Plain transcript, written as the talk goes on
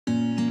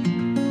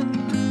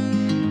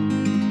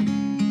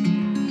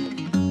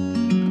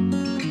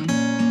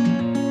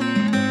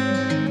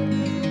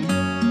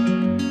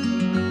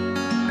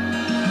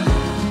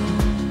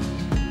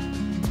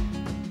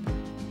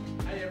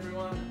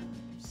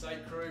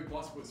crew,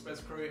 Bicycle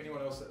Express crew,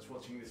 anyone else that's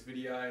watching this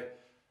video.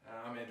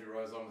 I'm Andrew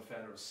Roesler, I'm the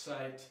founder of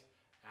SAIT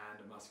and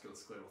a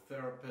Musculoskeletal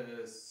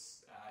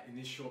Therapist. In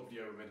this short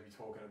video we're going to be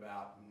talking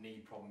about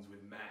knee problems with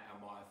Matt,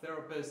 our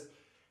therapist.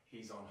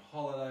 He's on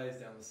holidays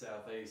down the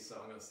southeast, so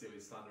I'm going to steal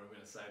his thunder. I'm going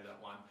to save that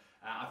one.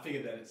 I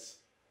figured that it's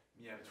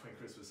between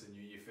Christmas and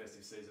New Year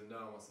festive season, no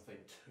one wants to think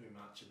too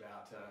much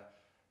about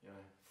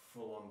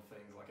full-on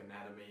things like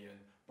anatomy and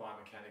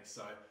biomechanics.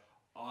 So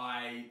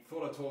I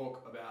thought I'd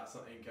talk about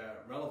something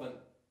relevant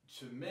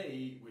to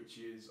me, which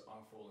is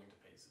I'm falling to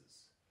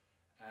pieces.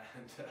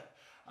 And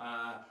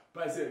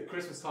basically at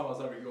Christmas time I was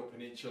over at York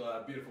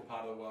Peninsula, beautiful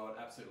part of the world,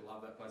 absolutely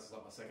love that place, it's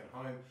like my second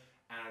home.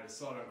 And I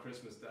decided on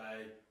Christmas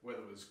Day,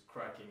 weather was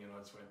cracking, and I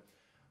just went,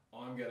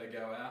 I'm going to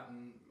go out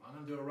and I'm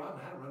going to do a run.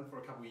 I hadn't run for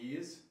a couple of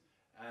years,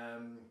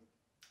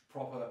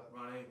 proper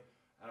running,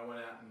 and I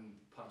went out and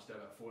punched out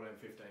about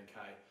 14-15k.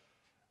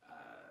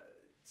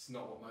 It's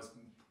not what most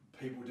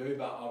people do,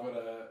 but I've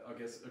got I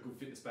guess a good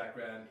fitness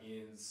background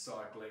in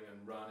cycling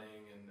and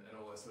running and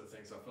all those sort of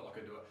things, so I felt like I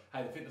could do it.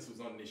 Hey, the fitness was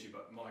not an issue,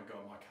 but my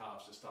God, my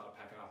calves just started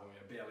packing up. I mean,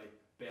 I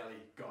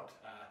barely got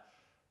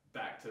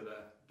back to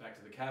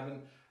the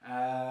cabin,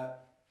 and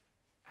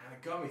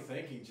it got me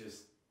thinking.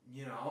 Just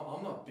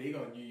I'm not big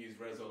on New Year's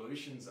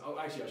resolutions. Oh,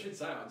 actually, I should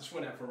say I just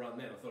went out for a run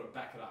then. I thought I'd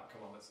back it up.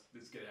 Come on,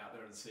 let's get out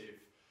there and see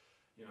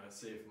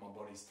if my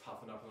body's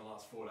toughened up in the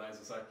last 4 days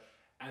or so.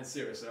 And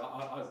seriously,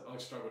 I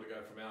struggled to go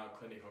from our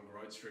clinic on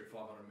Grove Street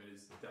 500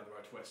 metres down the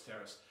road to West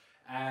Terrace,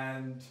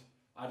 and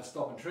I had to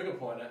stop and trigger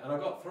point it, and I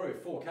got through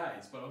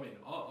 4Ks, but I mean,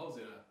 I was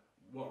in a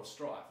world of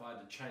strife. I had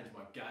to change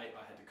my gait,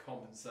 I had to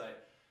compensate,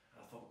 and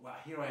I thought, wow,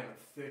 here I am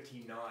at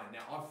 39.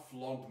 Now, I've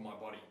flogged my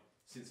body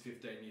since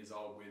 15 years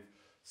old with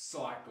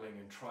cycling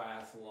and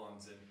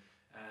triathlons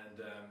and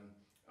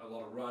a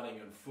lot of running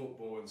and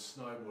football and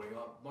snowboarding.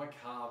 My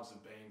calves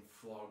have been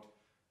flogged,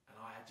 and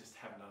I just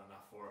haven't done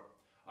enough for it.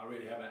 I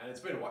really haven't, and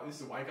it's been this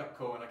is a wake-up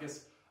call, and I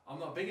guess I'm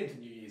not big into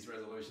New Year's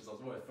resolutions.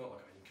 I've always felt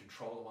like I'm in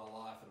control of my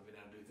life, and I've been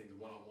able to do things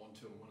when I want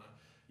to and when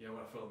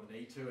I feel the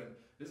need to, and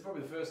this is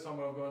probably the first time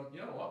where I've gone,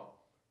 you know what,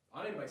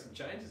 I need to make some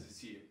changes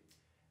this year.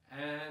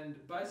 And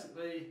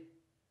basically,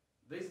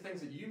 these are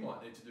things that you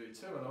might need to do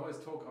too, and I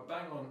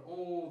bang on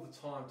all the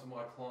time to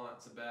my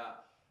clients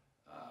about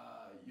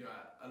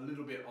a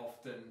little bit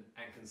often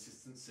and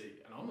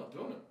consistency, and I'm not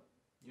doing it.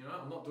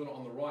 I'm not doing it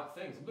on the right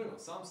things. I'm doing it on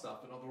some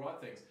stuff, but not the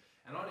right things.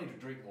 And I need to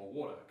drink more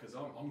water because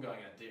I'm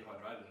going out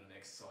dehydrated and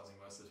exercising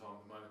most of the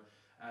time at the moment.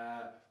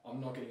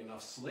 I'm not getting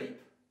enough sleep.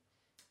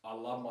 I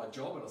love my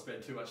job and I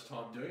spend too much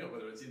time doing it,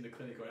 whether it's in the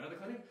clinic or out of the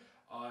clinic.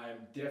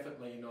 I'm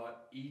definitely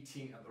not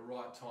eating at the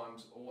right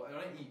times, or I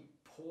don't eat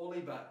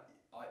poorly, but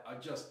I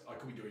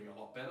could be doing a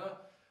lot better.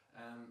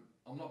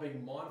 I'm not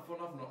being mindful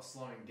enough, I'm not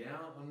slowing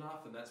down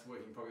enough, and that's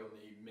working probably on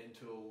the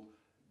mental,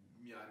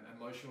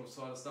 emotional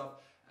side of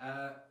stuff,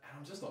 and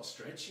I'm just not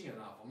stretching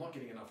enough. I'm not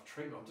getting enough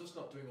treatment. I'm just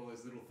not doing all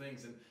those little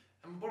things, and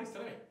my body's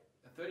telling me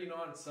at 39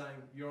 it's saying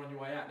you're on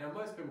your way out. Now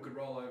most people could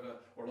roll over,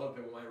 or a lot of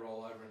people may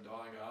roll over and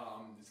die and go,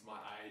 oh, this is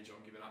my age, I'm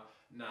giving up.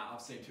 Nah,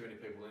 I've seen too many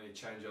people that need to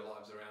change their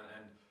lives around,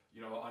 and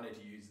I need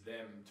to use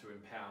them to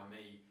empower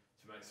me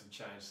to make some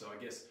change. So I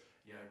guess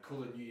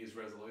call it New Year's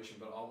resolution,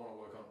 but I want to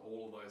work on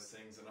all of those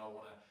things, and I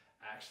want to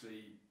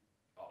actually,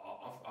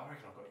 I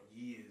reckon I've got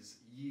years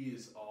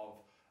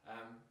of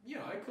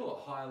I call it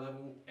higher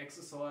level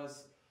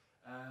exercise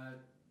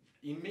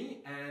in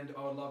me, and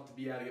I would love to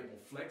be able to get more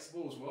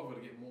flexible as well. I've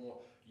got to get more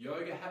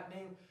yoga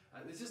happening.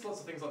 There's just lots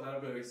of things like that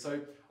I've got to do.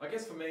 So I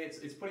guess for me,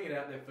 it's putting it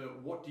out there for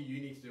what do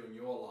you need to do in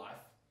your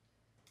life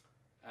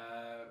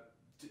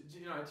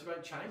to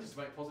make changes, to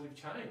make positive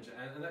change,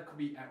 and that could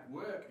be at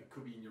work, it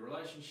could be in your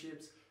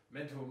relationships,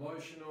 mental,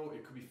 emotional,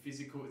 it could be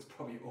physical. It's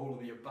probably all of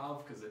the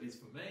above because it is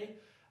for me.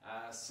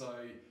 So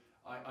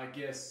I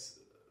guess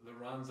the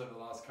runs over the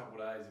last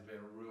couple of days have been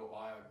a real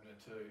eye-opener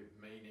to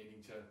me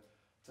needing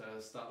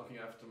to start looking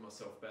after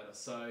myself better.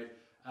 So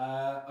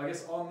I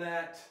guess on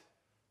that,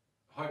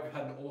 hope you've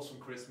had an awesome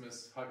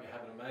Christmas, hope you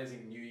have an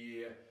amazing New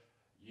Year.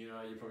 You're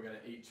probably going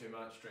to eat too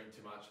much, drink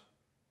too much,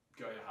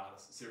 go your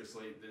hardest.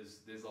 Seriously,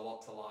 there's a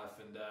lot to life,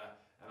 and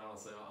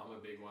honestly I'm a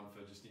big one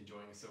for just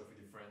enjoying yourself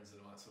with your friends and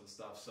all that sort of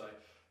stuff. So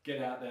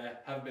get out there,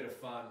 have a bit of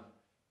fun,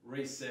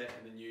 reset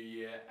in the new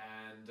year,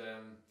 and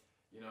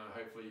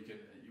hopefully you can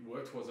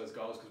work towards those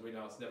goals, because we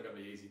know it's never going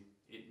to be easy.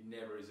 It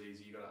never is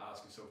easy. You've got to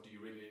ask yourself, do you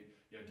really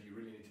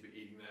need to be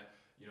eating that?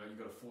 You've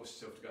got to force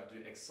yourself to go out and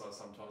do exercise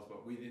sometimes,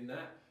 but within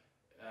that,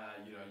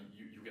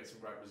 you'll get some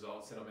great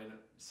results. And I mean,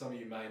 some of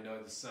you may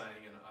know the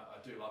saying, and I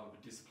do love it,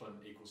 but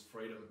discipline equals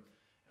freedom.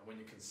 And when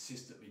you're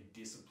consistently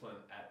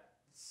disciplined at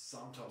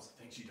sometimes the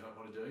things you don't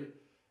want to do,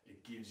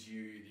 it gives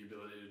you the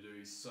ability to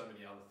do so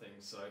many other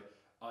things. So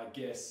I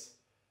guess,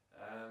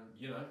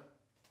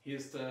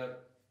 here's to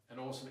an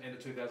awesome end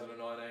of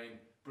 2019,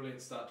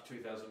 brilliant start to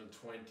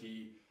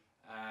 2020,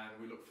 and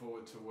we look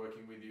forward to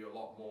working with you a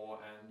lot more.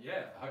 And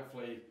yeah,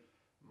 hopefully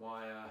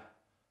my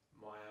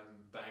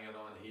banging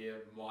on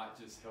here might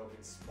just help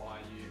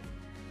inspire you.